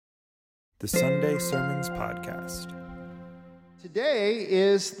the Sunday Sermons Podcast. Today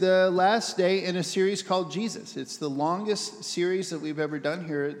is the last day in a series called Jesus. It's the longest series that we've ever done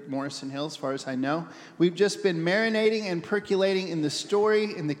here at Morrison Hill, as far as I know. We've just been marinating and percolating in the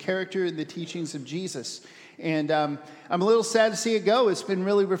story, in the character, and the teachings of Jesus. And I'm a little sad to see it go. It's been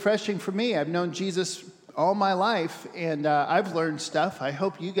really refreshing for me. I've known Jesus all my life, and I've learned stuff. I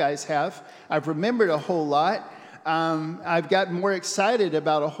hope you guys have. I've remembered a whole lot. I've gotten more excited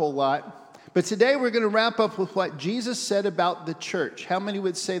about a whole lot. But today we're going to wrap up with what Jesus said about the church. How many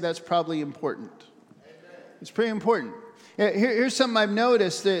would say that's probably important? Amen. It's pretty important. Here's something I've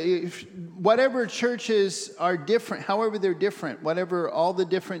noticed. Whatever churches are different, however they're different, whatever all the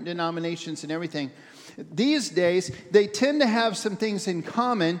different denominations and everything, these days they tend to have some things in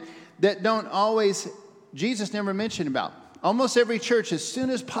common that don't always, Jesus never mentioned about. Almost every church, as soon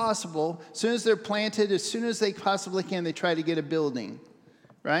as possible, as soon as they're planted, as soon as they possibly can, they try to get a building,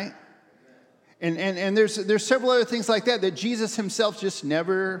 right? And there's several other things like that Jesus himself just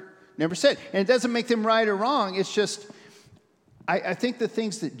never said. And it doesn't make them right or wrong. It's just, I think the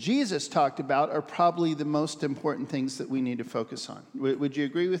things that Jesus talked about are probably the most important things that we need to focus on. Would you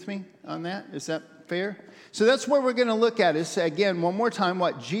agree with me on that? Is that fair? So that's what we're going to look at is, again, one more time,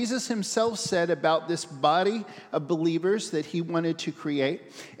 what Jesus himself said about this body of believers that he wanted to create,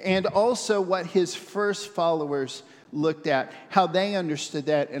 and also what his first followers looked at, how they understood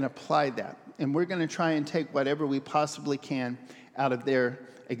that and applied that. And we're going to try and take whatever we possibly can out of their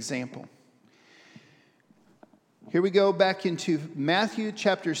example. Here we go back into Matthew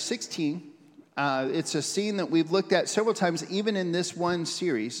chapter 16. It's a scene that we've looked at several times, even in this one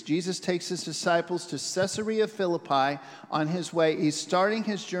series. Jesus takes his disciples to Caesarea Philippi on his way. He's starting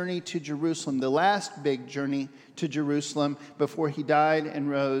his journey to Jerusalem, the last big journey to Jerusalem before he died and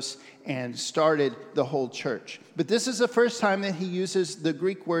rose and started the whole church. But this is the first time that he uses the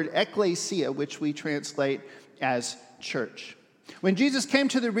Greek word ekklesia, which we translate as church. When Jesus came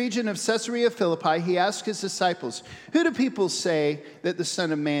to the region of Caesarea Philippi, he asked his disciples, "Who do people say that the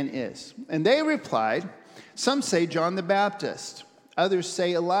Son of Man is?" And they replied, "Some say John the Baptist, others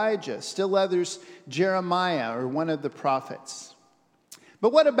say Elijah, still others Jeremiah or one of the prophets."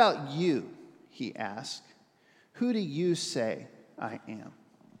 "But what about you?" he asked. "Who do you say I am?"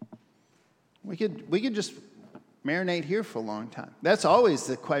 We could just marinate here for a long time. That's always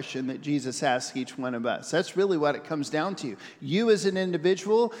the question that Jesus asks each one of us. That's really what it comes down to. You as an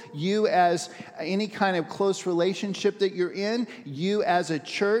individual, you as any kind of close relationship that you're in, you as a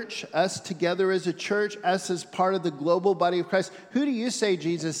church, us together as a church, us as part of the global body of Christ. Who do you say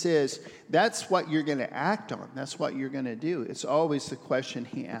Jesus is? That's what you're going to act on. That's what you're going to do. It's always the question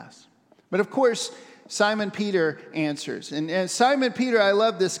he asks. But of course, Simon Peter answers. And Simon Peter, I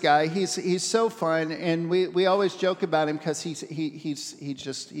love this guy. He's so fun, and we always joke about him because he's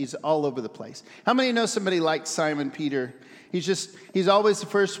all over the place. How many know somebody like Simon Peter? He's always the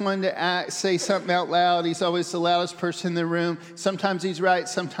first one to say something out loud. He's always the loudest person in the room. Sometimes he's right,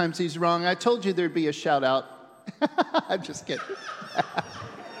 sometimes he's wrong. I told you there'd be a shout out. I'm just kidding.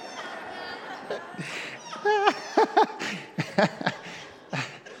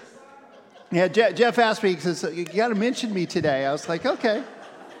 Yeah, Jeff asked me, he says, "You got to mention me today." I was like, okay.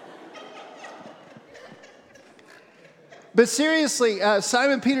 But seriously,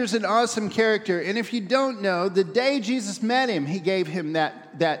 Simon Peter's an awesome character. And if you don't know, the day Jesus met him, he gave him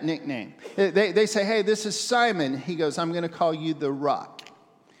that nickname. They say, "Hey, this is Simon." He goes, "I'm going to call you the Rock."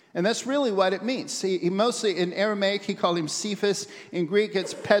 And that's really what it means. He mostly, in Aramaic, he called him Cephas. In Greek,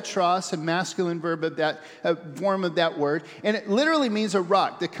 it's Petros, a masculine verb of that form of that word. And it literally means a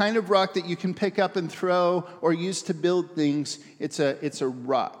rock, the kind of rock that you can pick up and throw or use to build things. It's a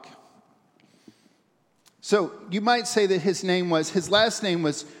rock. So you might say that his last name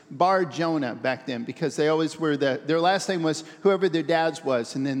was Bar Jonah back then, because they always were their last name was whoever their dad's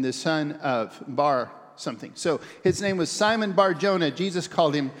was, and then the son of Bar something. So his name was Simon Bar Jonah. Jesus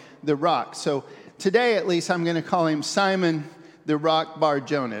called him the Rock. So today, at least, I'm going to call him Simon the Rock Bar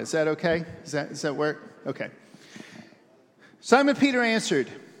Jonah. Is that okay? Does that work? Okay. Simon Peter answered,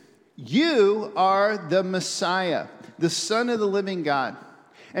 "You are the Messiah, the Son of the living God."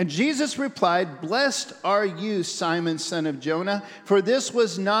 And Jesus replied, "Blessed are you, Simon, son of Jonah, for this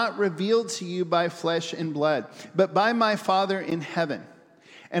was not revealed to you by flesh and blood, but by my Father in heaven.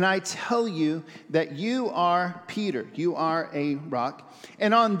 And I tell you that you are Peter, you are a rock.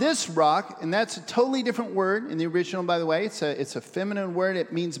 And on this rock," and that's a totally different word in the original, by the way. It's a feminine word.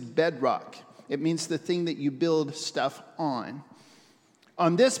 It means bedrock. It means the thing that you build stuff on.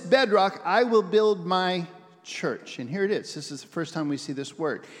 "On this bedrock, I will build my church." And here it is. This is the first time we see this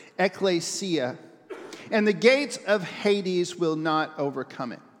word. Ekklesia. "And the gates of Hades will not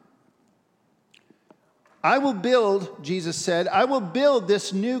overcome it." I will build, Jesus said, I will build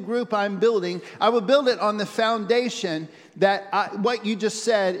this new group I'm building. I will build it on the foundation that what you just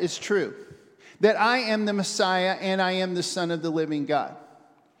said is true. That I am the Messiah and I am the Son of the living God.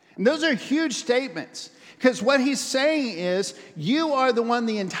 And those are huge statements. Because what he's saying is, you are the one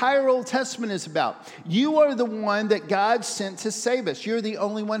the entire Old Testament is about. You are the one that God sent to save us. You're the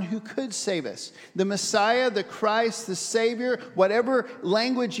only one who could save us. The Messiah, the Christ, the Savior, whatever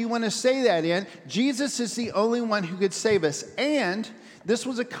language you want to say that in, Jesus is the only one who could save us. And this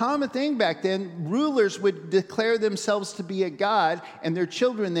was a common thing back then. Rulers would declare themselves to be a god, and their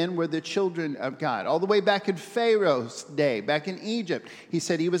children then were the children of God. All the way back in Pharaoh's day, back in Egypt, he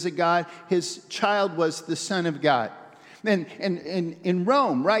said he was a god. His child was the son of God. And in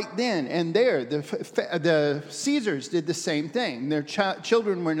Rome, right then and there, the Caesars did the same thing. Their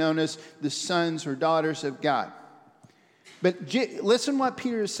children were known as the sons or daughters of God. But listen what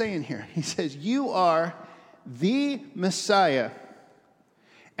Peter is saying here. He says, you are the Messiah,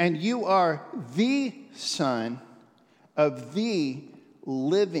 and you are the Son of the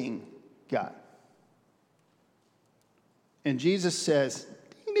living God. And Jesus says,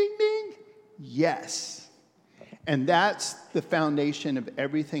 ding, ding, ding, yes. And that's the foundation of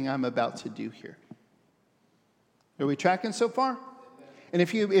everything I'm about to do here. Are we tracking so far? And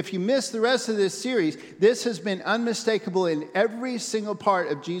if you miss the rest of this series, this has been unmistakable in every single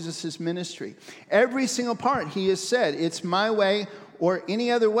part of Jesus' ministry. Every single part, he has said, it's my way or any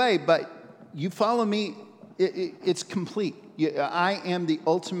other way, but you follow me, it's complete. I am the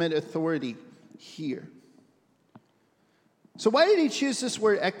ultimate authority here. So why did he choose this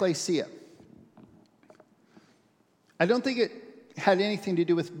word ecclesia? I don't think it had anything to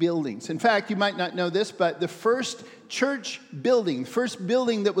do with buildings. In fact, you might not know this, but the first church building, first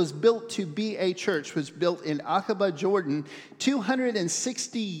building that was built to be a church was built in Aqaba, Jordan,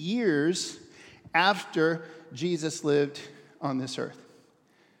 260 years after Jesus lived on this earth.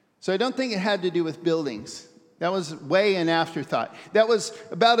 So I don't think it had to do with buildings. That was way an afterthought. That was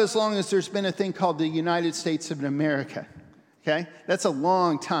about as long as there's been a thing called the United States of America. Okay? That's a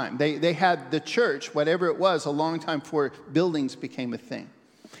long time. They had the church, whatever it was, a long time before buildings became a thing.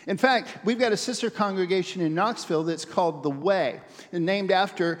 In fact, we've got a sister congregation in Knoxville that's called The Way, and named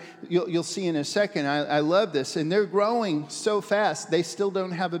after, you'll see in a second, I love this, and they're growing so fast, they still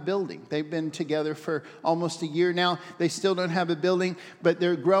don't have a building. They've been together for almost a year now. They still don't have a building, but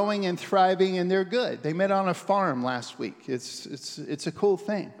they're growing and thriving, and they're good. They met on a farm last week. It's a cool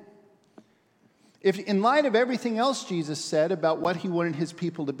thing. If, in light of everything else Jesus said about what he wanted his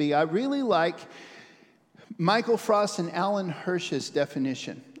people to be, I really like Michael Frost and Alan Hirsch's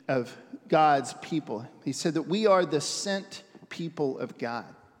definition of God's people. He said that we are the sent people of God.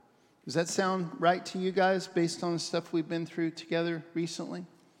 Does that sound right to you guys based on the stuff we've been through together recently?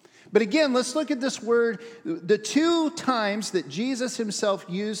 But again, let's look at this word. The two times that Jesus himself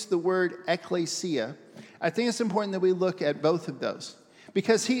used the word ecclesia, I think it's important that we look at both of those.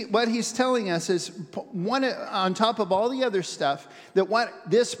 Because what he's telling us is, one, on top of all the other stuff, that what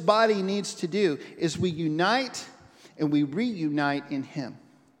this body needs to do is we unite and we reunite in him.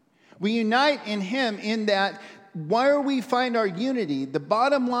 We unite in him in that where we find our unity, the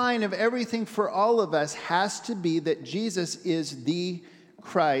bottom line of everything for all of us has to be that Jesus is the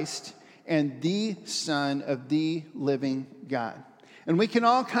Christ and the Son of the living God. And we can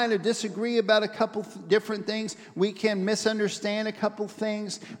all kind of disagree about a couple different things. We can misunderstand a couple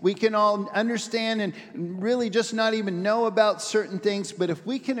things. We can all understand and really just not even know about certain things. But if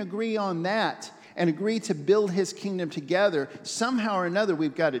we can agree on that and agree to build his kingdom together, somehow or another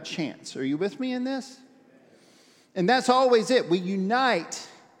we've got a chance. Are you with me in this? And that's always it. We unite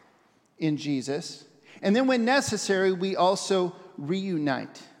in Jesus. And then when necessary, we also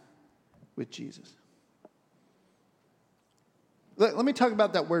reunite with Jesus. Let me talk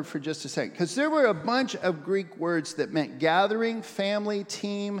about that word for just a second, because there were a bunch of Greek words that meant gathering, family,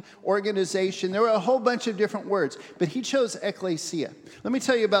 team, organization. There were a whole bunch of different words, but he chose ecclesia. Let me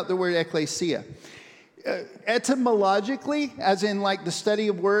tell you about the word ecclesia. Etymologically, as in like the study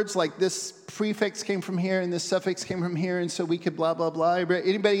of words, like this prefix came from here and this suffix came from here, and so we could blah, blah, blah.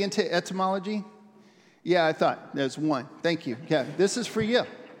 Anybody into etymology? Yeah, I thought. There's one. Thank you. Yeah, this is for you.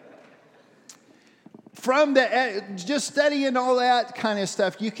 From just studying all that kind of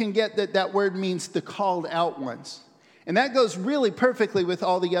stuff, you can get that word means the called out ones. And that goes really perfectly with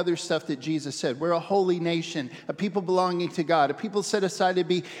all the other stuff that Jesus said. We're a holy nation, a people belonging to God, a people set aside to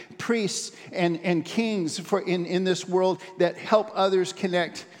be priests and kings in this world that help others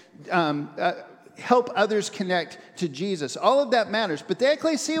connect, help others connect to Jesus. All of that matters. But the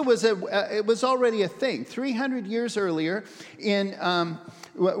ecclesia was already a thing. 300 years earlier,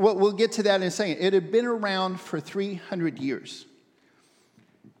 we'll get to that in a second. It had been around for 300 years.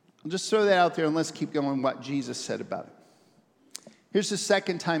 I'll just throw that out there and let's keep going what Jesus said about it. Here's the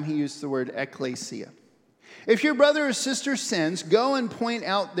second time he used the word ecclesia. If your brother or sister sins, go and point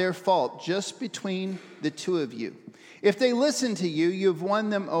out their fault just between the two of you. If they listen to you, you've won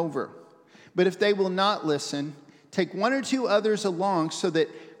them over. But if they will not listen, take one or two others along so that,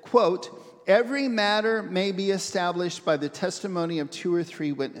 quote, every matter may be established by the testimony of 2 or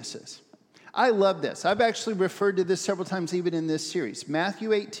 3 witnesses. I love this. I've actually referred to this several times even in this series.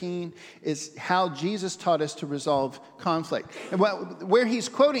 Matthew 18 is how Jesus taught us to resolve conflict. And where he's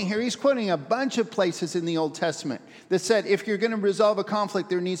quoting here, he's quoting a bunch of places in the Old Testament that said if you're going to resolve a conflict,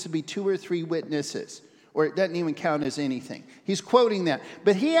 there needs to be 2 or 3 witnesses, or it doesn't even count as anything. He's quoting that.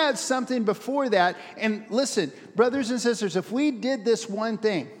 But he adds something before that. And listen, brothers and sisters, if we did this one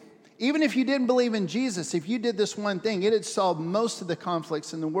thing, even if you didn't believe in Jesus, if you did this one thing, it had solved most of the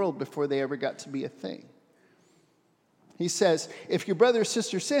conflicts in the world before they ever got to be a thing. He says, if your brother or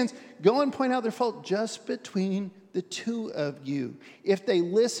sister sins, go and point out their fault just between the two of you. If they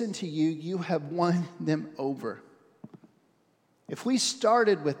listen to you, you have won them over. If we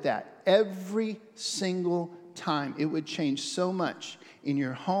started with that every single time, it would change so much in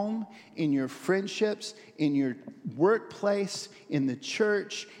your home, in your friendships, in your workplace, in the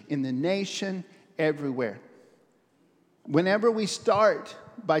church, in the nation, everywhere. Whenever we start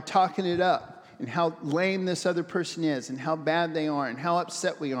by talking it up and how lame this other person is and how bad they are and how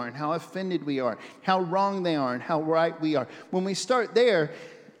upset we are and how offended we are, how wrong they are and how right we are, when we start there,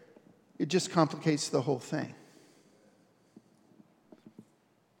 it just complicates the whole thing.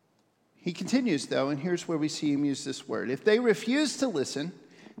 He continues, though, and here's where we see him use this word. If they refuse to listen,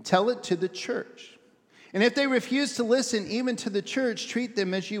 tell it to the church. And if they refuse to listen even to the church, treat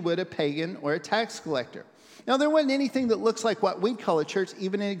them as you would a pagan or a tax collector. Now, there wasn't anything that looks like what we'd call a church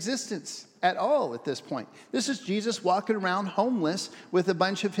even in existence at all at this point. This is Jesus walking around homeless with a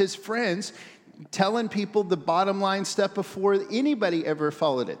bunch of his friends, telling people the bottom line stuff before anybody ever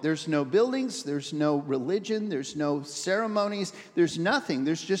followed it. There's no buildings, there's no religion, there's no ceremonies, there's nothing.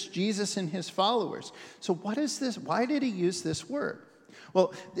 There's just Jesus and his followers. So what is this? Why did he use this word?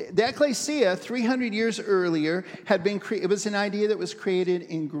 Well, the ecclesia 300 years earlier it was an idea that was created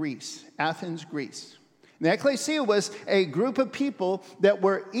in Greece, Athens, Greece. The ecclesia was a group of people that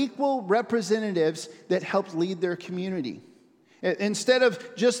were equal representatives that helped lead their community. Instead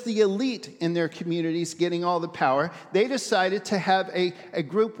of just the elite in their communities getting all the power, they decided to have a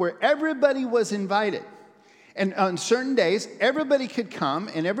group where everybody was invited. And on certain days, everybody could come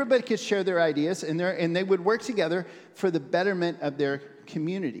and everybody could share their ideas and they would work together for the betterment of their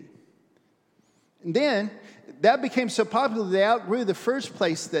community. And then that became so popular, they outgrew the first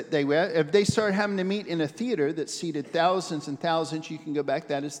place that they were. If they started having to meet in a theater that seated thousands and thousands, you can go back,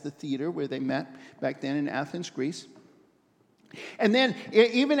 that is the theater where they met back then in Athens, Greece. And then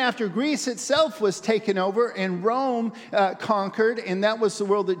even after Greece itself was taken over and Rome conquered, and that was the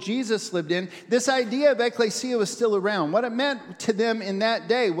world that Jesus lived in, this idea of ecclesia was still around. What it meant to them in that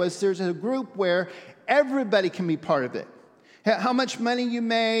day was there's a group where everybody can be part of it. How much money you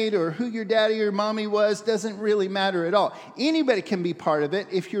made or who your daddy or mommy was doesn't really matter at all. Anybody can be part of it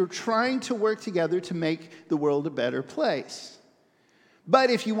if you're trying to work together to make the world a better place.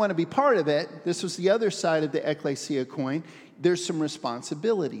 But if you want to be part of it, this was the other side of the ecclesia coin, there's some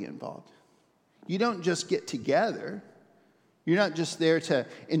responsibility involved. You don't just get together. You're not just there to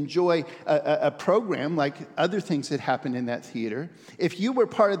enjoy a program like other things that happened in that theater. If you were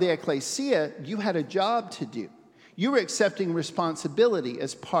part of the ecclesia, you had a job to do. You were accepting responsibility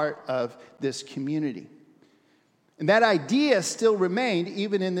as part of this community. And that idea still remained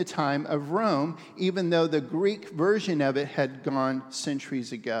even in the time of Rome, even though the Greek version of it had gone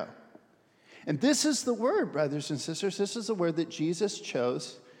centuries ago. And this is the word, brothers and sisters, this is the word that Jesus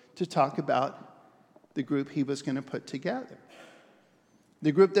chose to talk about the group he was going to put together.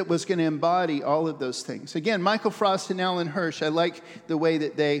 The group that was going to embody all of those things. Again, Michael Frost and Alan Hirsch, I like the way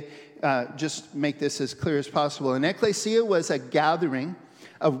that they just make this as clear as possible. An ecclesia was a gathering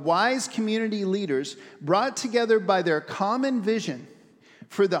of wise community leaders brought together by their common vision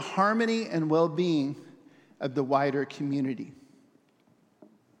for the harmony and well-being of the wider community.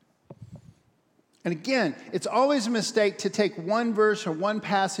 And again, it's always a mistake to take one verse or one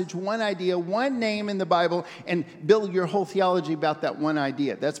passage, one idea, one name in the Bible and build your whole theology about that one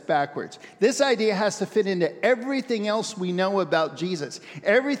idea. That's backwards. This idea has to fit into everything else we know about Jesus,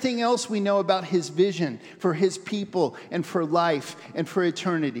 everything else we know about his vision for his people and for life and for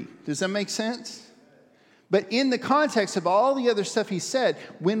eternity. Does that make sense? But in the context of all the other stuff he said,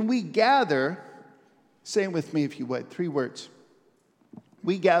 when we gather, say it with me if you would, 3 words.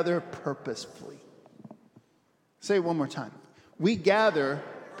 We gather purposefully. Say it one more time. We gather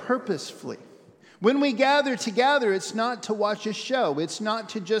purposefully. When we gather together, it's not to watch a show. It's not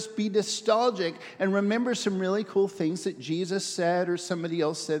to just be nostalgic and remember some really cool things that Jesus said or somebody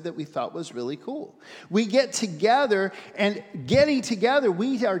else said that we thought was really cool. We get together, and getting together,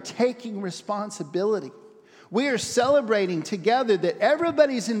 we are taking responsibility. We are celebrating together that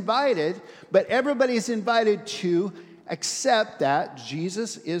everybody's invited, but everybody's invited to accept that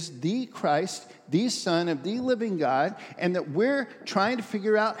Jesus is the Christ, the Son of the living God, and that we're trying to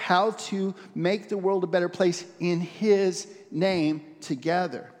figure out how to make the world a better place in His name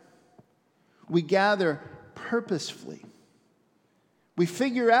together. We gather purposefully. We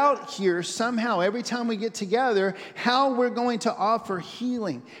figure out here somehow every time we get together how we're going to offer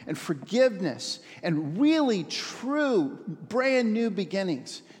healing and forgiveness and really true brand new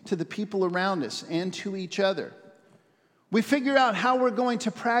beginnings to the people around us and to each other. We figure out how we're going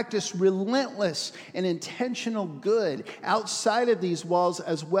to practice relentless and intentional good outside of these walls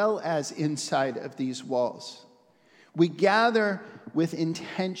as well as inside of these walls. We gather with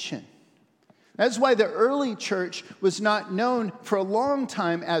intention. That's why the early church was not known for a long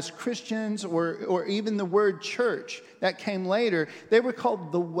time as Christians or even the word church. That came later. They were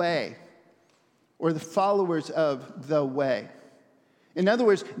called the Way, or the followers of the Way. In other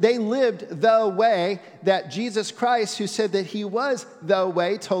words, they lived the way that Jesus Christ, who said that He was the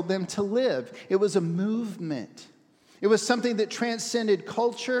way, told them to live. It was a movement. It was something that transcended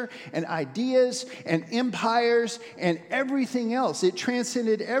culture and ideas and empires and everything else. It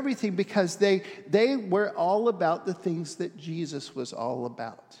transcended everything because they were all about the things that Jesus was all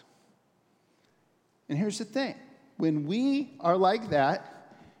about. And here's the thing. When we are like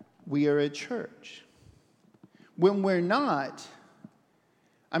that, we are a church. When we're not,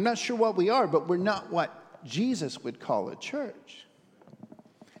 I'm not sure what we are, but we're not what Jesus would call a church.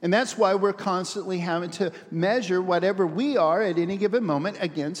 And that's why we're constantly having to measure whatever we are at any given moment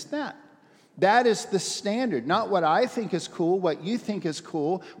against that. That is the standard, not what I think is cool, what you think is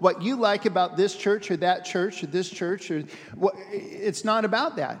cool, what you like about this church or that church or this church. It's not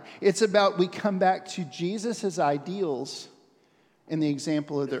about that. It's about we come back to Jesus' ideals in the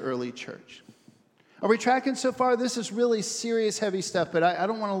example of the early church. Are we tracking so far? This is really serious, heavy stuff, but I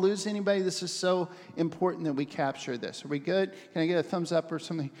don't want to lose anybody. This is so important that we capture this. Are we good? Can I get a thumbs up or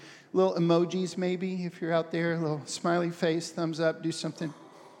something? Little emojis maybe, if you're out there. A little smiley face, thumbs up, do something.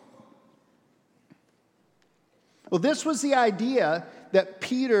 Well, this was the idea that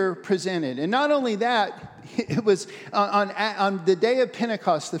Peter presented. And not only that, it was on the day of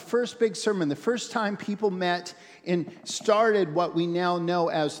Pentecost, the first big sermon, the first time people met and started what we now know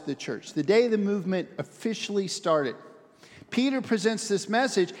as the church. The day the movement officially started. Peter presents this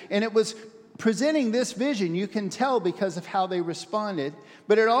message, and it was presenting this vision. You can tell because of how they responded.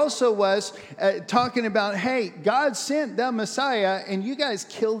 But it also was talking about, hey, God sent the Messiah, and you guys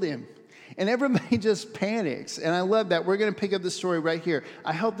killed him. And everybody just panics. And I love that. We're going to pick up the story right here.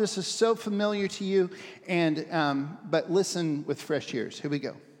 I hope this is so familiar to you, but listen with fresh ears. Here we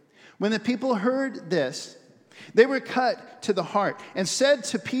go. When the people heard this, they were cut to the heart and said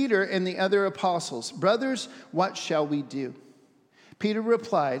to Peter and the other apostles, "Brothers, what shall we do?" Peter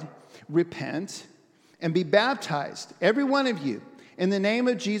replied, "Repent and be baptized, every one of you, in the name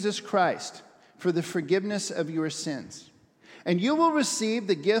of Jesus Christ, for the forgiveness of your sins. And you will receive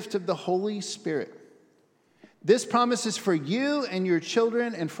the gift of the Holy Spirit. This promise is for you and your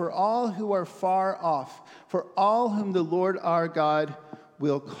children and for all who are far off, for all whom the Lord our God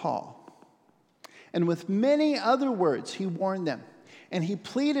will call." And with many other words, he warned them, and he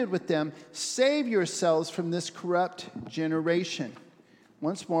pleaded with them, "Save yourselves from this corrupt generation."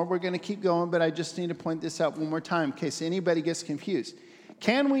 Once more, we're going to keep going, but I just need to point this out one more time in case anybody gets confused.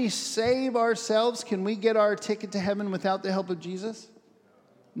 Can we save ourselves? Can we get our ticket to heaven without the help of Jesus?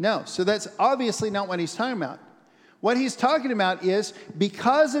 No. So that's obviously not what he's talking about. What he's talking about is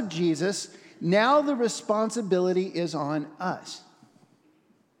because of Jesus, now the responsibility is on us.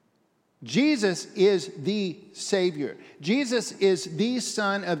 Jesus is the Savior. Jesus is the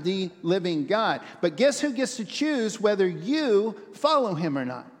Son of the living God. But guess who gets to choose whether you follow him or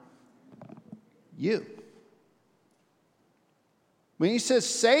not? You. When he says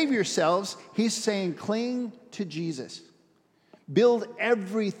save yourselves, he's saying cling to Jesus. Build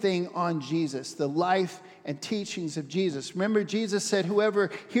everything on Jesus, the life and teachings of Jesus. Remember, Jesus said, whoever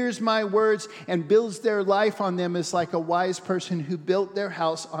hears my words and builds their life on them is like a wise person who built their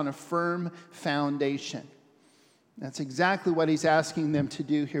house on a firm foundation. That's exactly what he's asking them to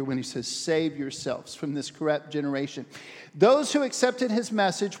do here when he says, save yourselves from this corrupt generation. Those who accepted his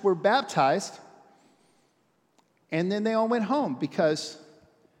message were baptized, and then they all went home because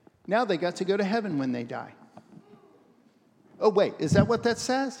now they got to go to heaven when they die. Oh, wait, is that what that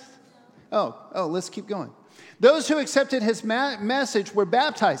says? Oh, let's keep going. Those who accepted his message were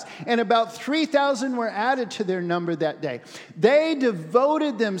baptized, and about 3,000 were added to their number that day. They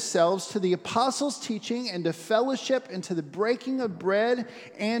devoted themselves to the apostles' teaching and to fellowship and to the breaking of bread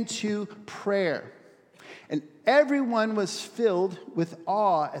and to prayer. And everyone was filled with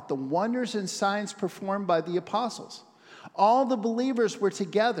awe at the wonders and signs performed by the apostles. All the believers were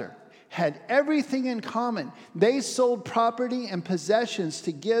together, had everything in common. They sold property and possessions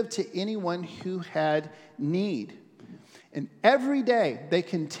to give to anyone who had need. And every day they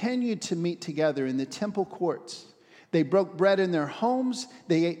continued to meet together in the temple courts. They broke bread in their homes.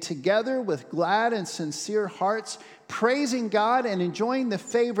 They ate together with glad and sincere hearts, praising God and enjoying the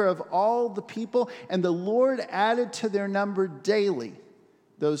favor of all the people. And the Lord added to their number daily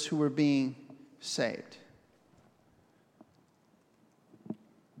those who were being saved.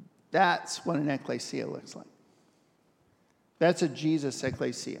 That's what an ecclesia looks like. That's a Jesus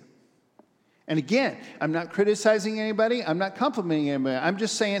ecclesia. And again, I'm not criticizing anybody. I'm not complimenting anybody. I'm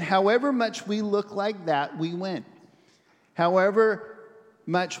just saying however much we look like that, we win. However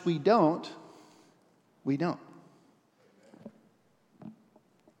much we don't, we don't.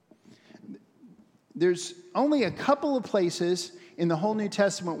 There's only a couple of places in the whole New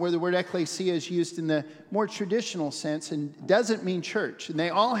Testament where the word ecclesia is used in the more traditional sense and doesn't mean church. And they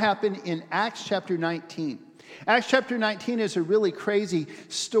all happen in Acts chapter 19. Acts chapter 19 is a really crazy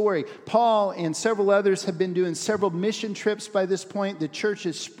story. Paul and several others have been doing several mission trips by this point. The church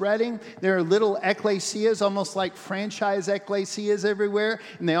is spreading. There are little ecclesias, almost like franchise ecclesias everywhere.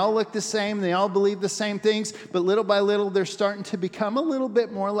 And they all look the same. They all believe the same things. But little by little, they're starting to become a little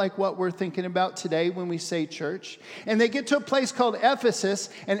bit more like what we're thinking about today when we say church. And they get to a place called Ephesus.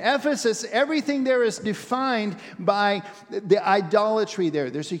 And Ephesus, everything there is defined by the idolatry there.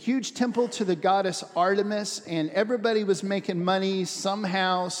 There's a huge temple to the goddess Artemis. And everybody was making money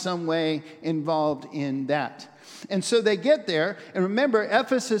somehow, some way involved in that. And so they get there. And remember,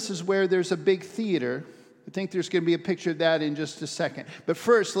 Ephesus is where there's a big theater. I think there's going to be a picture of that in just a second. But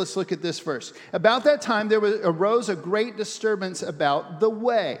first, let's look at this verse. About that time, there arose a great disturbance about the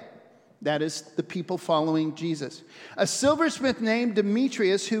way. That is the people following Jesus. A silversmith named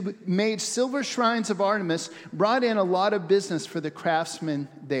Demetrius, who made silver shrines of Artemis, brought in a lot of business for the craftsmen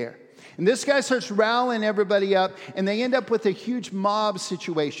there. And this guy starts riling everybody up, and they end up with a huge mob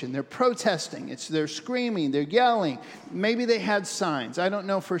situation. They're protesting. They're screaming. They're yelling. Maybe they had signs. I don't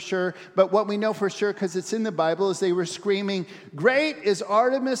know for sure. But what we know for sure, because it's in the Bible, is they were screaming, "Great is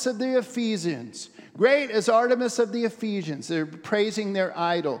Artemis of the Ephesians. Great is Artemis of the Ephesians." They're praising their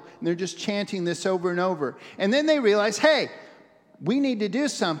idol. And they're just chanting this over and over. And then they realize, hey, we need to do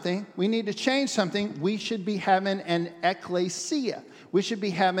something. We need to change something. We should be having an ecclesia. We should be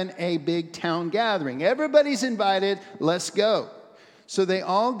having a big town gathering. Everybody's invited. Let's go. So they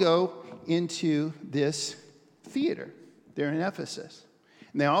all go into this theater there in Ephesus.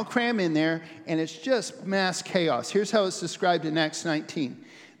 And they all cram in there, and it's just mass chaos. Here's how it's described in Acts 19.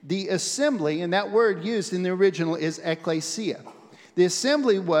 The assembly, and that word used in the original is ecclesia. The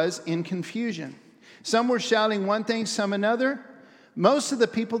assembly was in confusion. Some were shouting one thing, some another. Most of the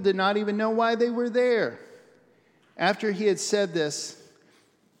people did not even know why they were there. After he had said this,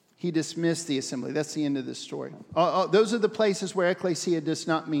 he dismissed the assembly. That's the end of the story. Those are the places where ecclesia does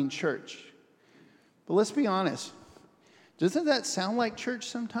not mean church. But let's be honest. Doesn't that sound like church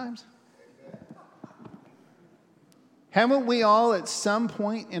sometimes? Haven't we all at some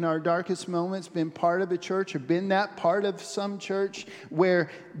point in our darkest moments been part of a church or been that part of some church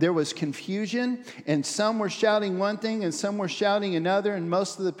where there was confusion and some were shouting one thing and some were shouting another and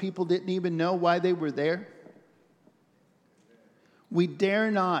most of the people didn't even know why they were there? We dare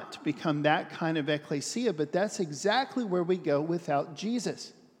not become that kind of ecclesia, but that's exactly where we go without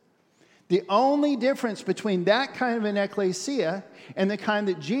Jesus. The only difference between that kind of an ecclesia and the kind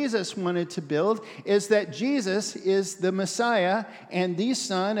that Jesus wanted to build is that Jesus is the Messiah and the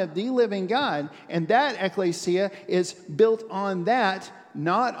Son of the living God. And that ecclesia is built on that,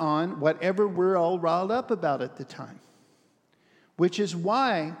 not on whatever we're all riled up about at the time. Which is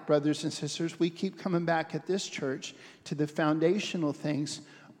why, brothers and sisters, we keep coming back at this church to the foundational things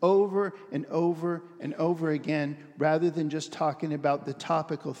over and over and over again, rather than just talking about the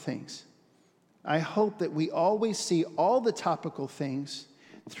topical things. I hope that we always see all the topical things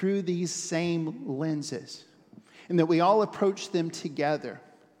through these same lenses, and that we all approach them together.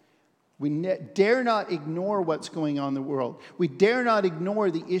 We dare not ignore what's going on in the world. We dare not ignore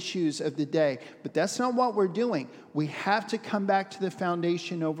the issues of the day. But that's not what we're doing. We have to come back to the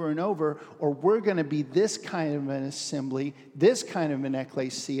foundation over and over, or we're going to be this kind of an assembly, this kind of an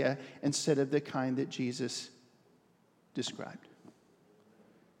ecclesia, instead of the kind that Jesus described.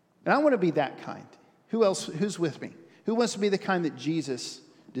 And I want to be that kind. Who's with me? Who wants to be the kind that Jesus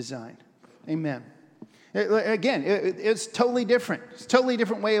designed? Amen. Again, it's totally different. It's a totally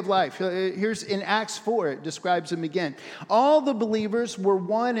different way of life. Here's in Acts 4, it describes them again. All the believers were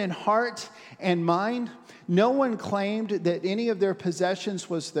one in heart and mind. No one claimed that any of their possessions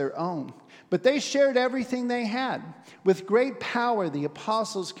was their own, but they shared everything they had. With great power, the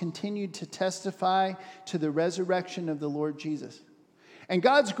apostles continued to testify to the resurrection of the Lord Jesus. And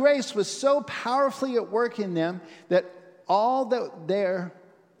God's grace was so powerfully at work in them that all that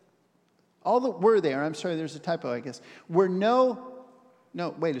were there, I'm sorry, there's a typo, I guess, wait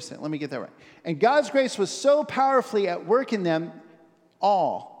a second, let me get that right. And God's grace was so powerfully at work in them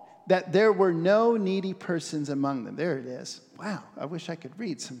all that there were no needy persons among them. There it is. Wow, I wish I could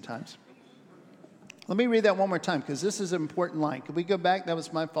read sometimes. Let me read that one more time because this is an important line. Could we go back? That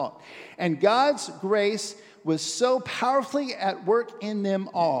was my fault. And God's grace was so powerfully at work in them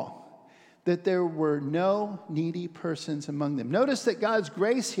all that there were no needy persons among them. Notice that God's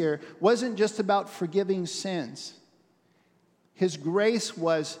grace here wasn't just about forgiving sins. His grace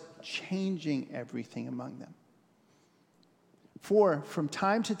was changing everything among them. For from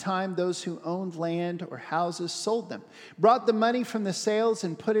time to time, those who owned land or houses sold them, brought the money from the sales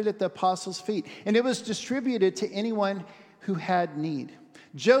and put it at the apostles' feet, and it was distributed to anyone who had need.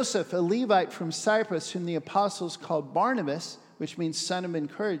 Joseph, a Levite from Cyprus, whom the apostles called Barnabas, which means son of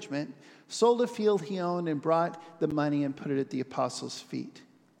encouragement, sold a field he owned and brought the money and put it at the apostles' feet.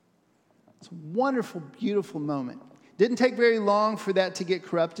 It's a wonderful, beautiful moment. Didn't take very long for that to get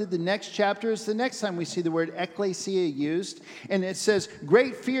corrupted. The next chapter is the next time we see the word ecclesia used. And it says,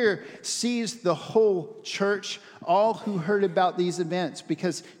 great fear seized the whole church, all who heard about these events.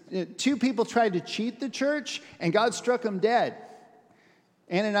 Because two people tried to cheat the church, and God struck them dead.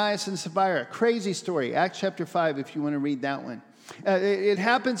 Ananias and Sapphira, crazy story. Acts chapter 5, if you want to read that one. It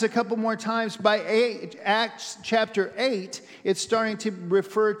happens a couple more times. By Acts chapter 8, it's starting to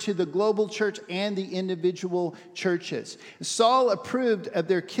refer to the global church and the individual churches. Saul approved of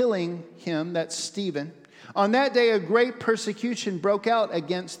their killing him, that's Stephen. On that day, a great persecution broke out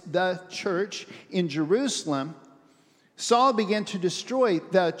against the church in Jerusalem. Saul began to destroy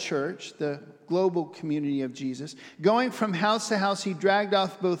the church, the global community of Jesus. Going from house to house, he dragged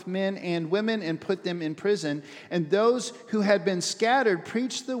off both men and women and put them in prison. And those who had been scattered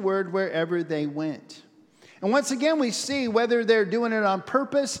preached the word wherever they went. And once again, we see whether they're doing it on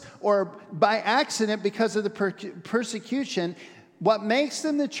purpose or by accident because of the persecution, what makes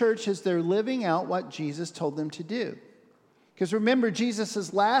them the church is they're living out what Jesus told them to do. Because remember,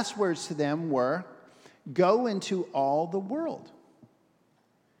 Jesus' last words to them were, go into all the world.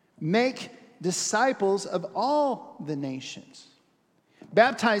 Make disciples of all the nations,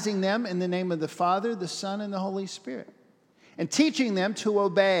 baptizing them in the name of the Father, the Son, and the Holy Spirit, and teaching them to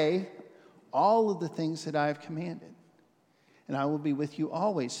obey all of the things that I have commanded. And I will be with you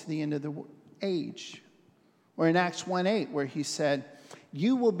always to the end of the age. Or in Acts 1:8, where he said,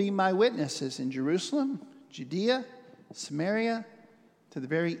 you will be my witnesses in Jerusalem, Judea, Samaria, to the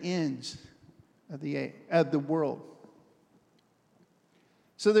very ends of the world.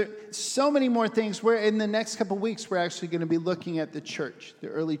 So there are so many more things. Where in the next couple of weeks, we're actually going to be looking at the church, the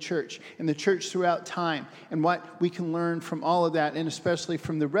early church, and the church throughout time, and what we can learn from all of that, and especially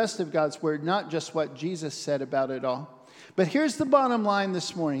from the rest of God's word, not just what Jesus said about it all. But here's the bottom line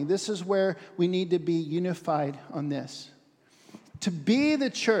this morning. This is where we need to be unified on this. To be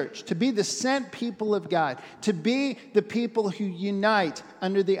the church, to be the sent people of God, to be the people who unite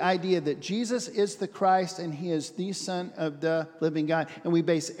under the idea that Jesus is the Christ and he is the Son of the living God. And we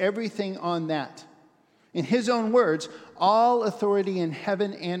base everything on that. In his own words, all authority in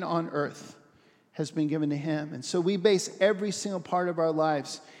heaven and on earth has been given to him. And so we base every single part of our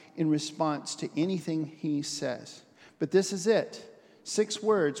lives in response to anything he says. But this is it. 6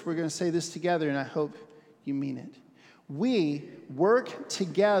 words. We're going to say this together, and I hope you mean it. We work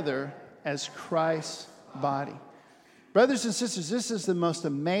together as Christ's body. Brothers and sisters, this is the most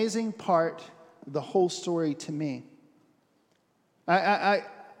amazing part of the whole story to me.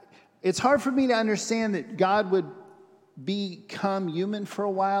 It's hard for me to understand that God would become human for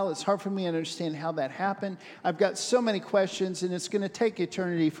a while. It's hard for me to understand how that happened. I've got so many questions, and it's going to take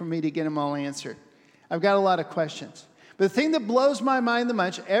eternity for me to get them all answered. I've got a lot of questions. But the thing that blows my mind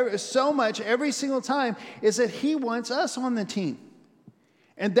so much every single time is that he wants us on the team.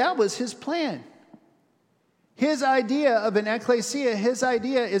 And that was his plan. His idea of an ecclesia, his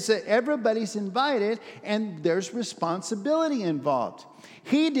idea is that everybody's invited and there's responsibility involved.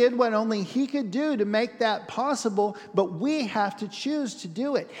 He did what only he could do to make that possible, but we have to choose to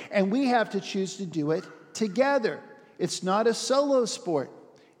do it. And we have to choose to do it together. It's not a solo sport.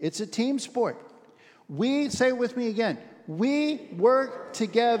 It's a team sport. Say it with me again. We work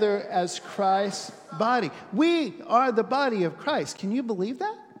together as Christ's body. We are the body of Christ. Can you believe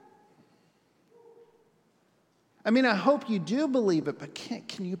that? I mean, I hope you do believe it, but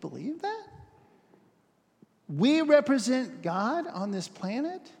can you believe that? We represent God on this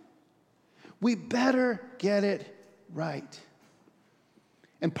planet. We better get it right.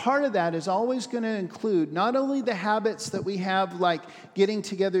 And part of that is always going to include not only the habits that we have, like getting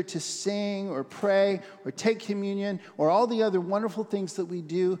together to sing or pray or take communion or all the other wonderful things that we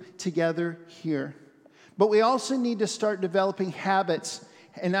do together here, but we also need to start developing habits.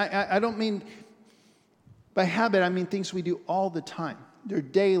 And I don't mean, by habit, I mean things we do all the time. They're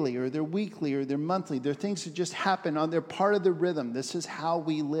daily or they're weekly or they're monthly. They're things that just happen they're part of the rhythm. This is how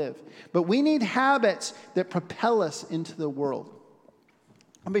we live. But we need habits that propel us into the world.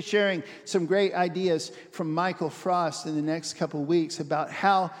 I'll be sharing some great ideas from Michael Frost in the next couple of weeks about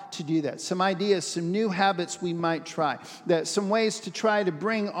how to do that. Some ideas, some new habits we might try. Some ways to try to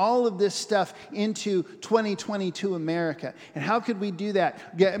bring all of this stuff into 2022 America. And how could we do that?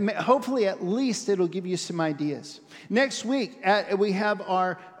 Hopefully, at least it'll give you some ideas. Next week, we have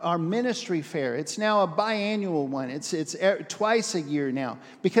our ministry fair. It's now a biannual one. It's twice a year now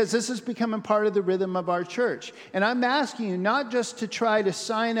because this is becoming part of the rhythm of our church. And I'm asking you not just to try to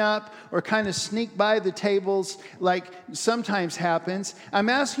sign up or kind of sneak by the tables like sometimes happens. I'm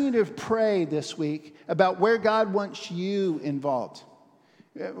asking you to pray this week about where God wants you involved.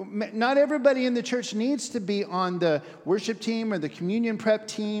 Not everybody in the church needs to be on the worship team or the communion prep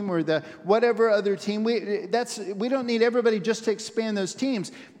team or the whatever other team. We don't need everybody just to expand those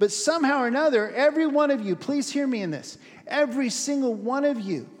teams. But somehow or another, every one of you, please hear me in this, every single one of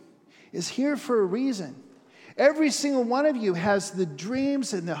you is here for a reason. Every single one of you has the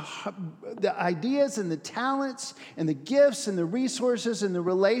dreams and the ideas and the talents and the gifts and the resources and the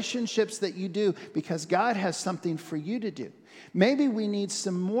relationships that you do because God has something for you to do. Maybe we need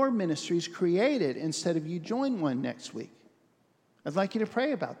some more ministries created instead of you join one next week. I'd like you to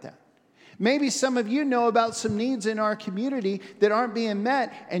pray about that. Maybe some of you know about some needs in our community that aren't being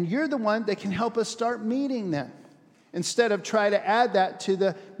met, and you're the one that can help us start meeting them. Instead of try to add that to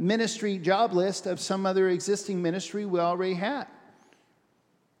the ministry job list of some other existing ministry we already had.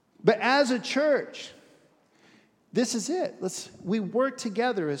 But as a church, this is it. We work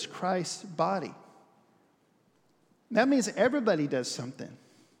together as Christ's body. That means everybody does something.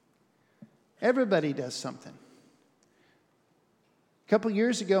 Everybody does something. A couple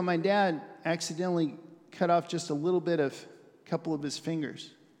years ago, my dad accidentally cut off just a couple of his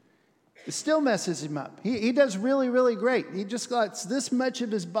fingers. It still messes him up. He does really, really great. He just got this much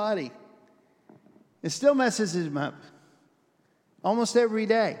of his body. It still messes him up almost every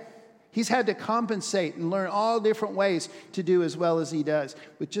day. He's had to compensate and learn all different ways to do as well as he does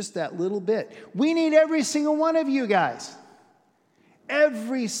with just that little bit. We need every single one of you guys.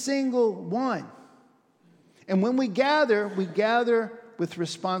 Every single one. And when we gather with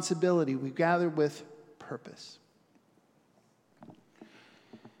responsibility. We gather with purpose.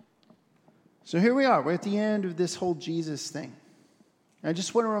 So here we are. We're at the end of this whole Jesus thing. I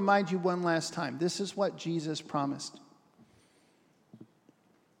just want to remind you one last time. This is what Jesus promised.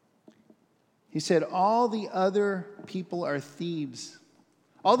 He said, all the other people are thieves.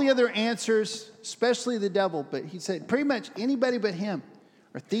 All the other answers, especially the devil, but he said pretty much anybody but him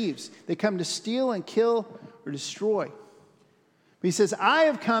are thieves. They come to steal and kill or destroy. But he says, I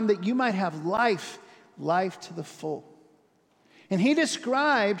have come that you might have life to the full. And he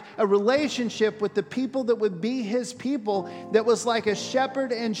described a relationship with the people that would be his people that was like a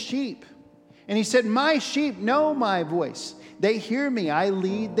shepherd and sheep. And he said, my sheep know my voice. They hear me. I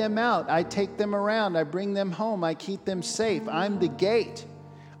lead them out. I take them around. I bring them home. I keep them safe. I'm the gate.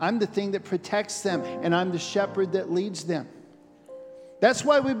 I'm the thing that protects them. And I'm the shepherd that leads them. That's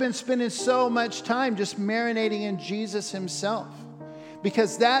why we've been spending so much time just marinating in Jesus himself.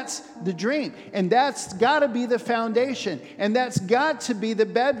 Because that's the dream. And that's got to be the foundation. And that's got to be the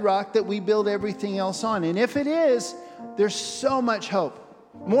bedrock that we build everything else on. And if it is, there's so much hope.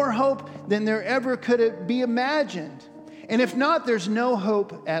 More hope than there ever could be imagined. And if not, there's no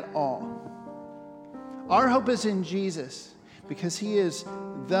hope at all. Our hope is in Jesus because he is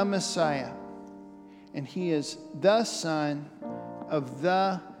the Messiah. And he is the Son of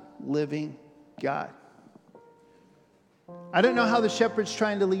the living God. I don't know how the shepherd's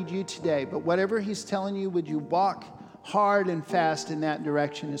trying to lead you today, but whatever he's telling you, would you walk hard and fast in that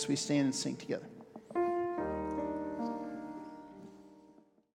direction as we stand and sing together?